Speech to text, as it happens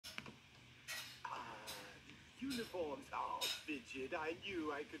uniforms. Oh, Fidget, I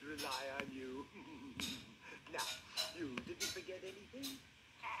knew I could rely on you. Now, you didn't forget anything?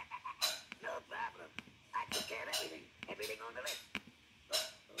 No problem. I took care of everything. Everything on the list.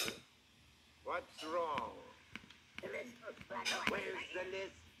 What's wrong? The list. Where's the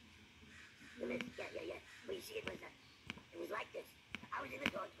list? The list. Yeah. Well, you see, it was like this. I was in the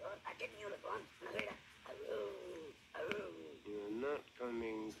drugstore. I did the uniforms, and I heard a room. You're not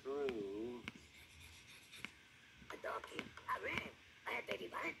coming through. A dog came. I ran. I had baby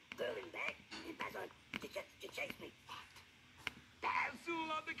behind, girl in back, and Basil to chase me.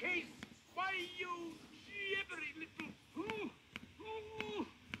 Basil on the case! Why, you jibbery little...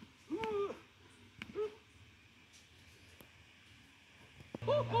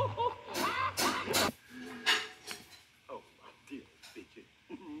 Oh, my dear Fidget.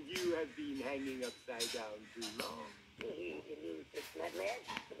 You have been hanging upside down too long. It's not bad.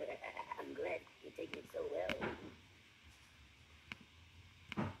 I'm glad you're taking it so well.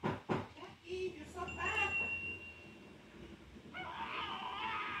 Jacky, you're so fat.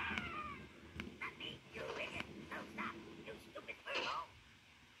 Not me, you idiot. No, stop. You stupid furlong.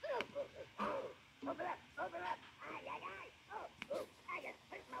 Open up. Aye. Oh, I just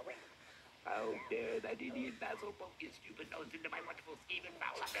hurt my wing. How dare that idiot Basil poke his stupid nose into my wonderful scheme and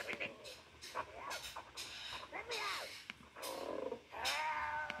foul up everything? Let me out.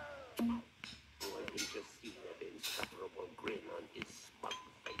 One can just see that insufferable grin on his smug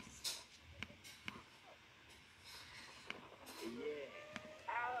face.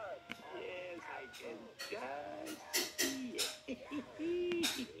 Yes, I can just see it.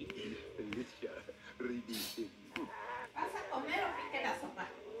 Felicia, release him. ¿Vas a comer o qué la sopa?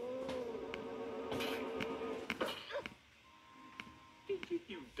 Fidget,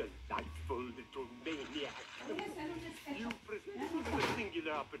 you delightful little maniac. Voy a hacer un espejo. You presented a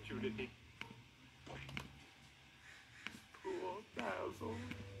singular opportunity. Poor Basil.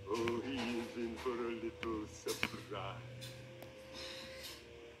 Oh, he